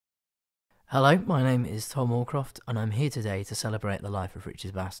Hello, my name is Thom Morecroft, and I'm here today to celebrate the life of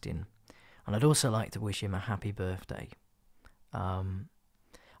Richard Bastion. And I'd also like to wish him a happy birthday. I'd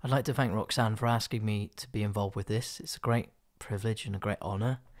like to thank Roxanne for asking me to be involved with this. It's a great privilege and a great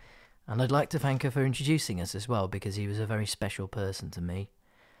honour. And I'd like to thank her for introducing us as well, because he was a very special person to me.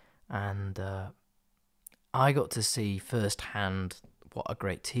 And I got to see firsthand what a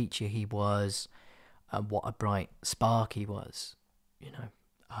great teacher he was, and what a bright spark he was,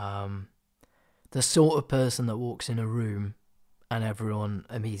 the sort of person that walks in a room and everyone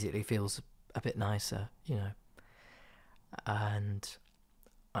immediately feels a bit nicer. And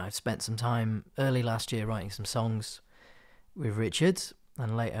I've spent some time early last year writing some songs with Richard,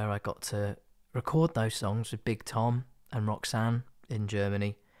 and later I got to record those songs with Big Tom and Roxanne in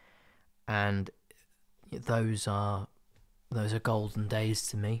Germany, and those are golden days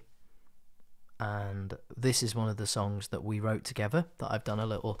to me. And this is one of the songs that we wrote together that I've done a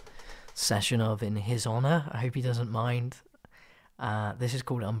little session of in his honour. I hope he doesn't mind. This is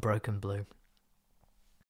called Unbroken Blue.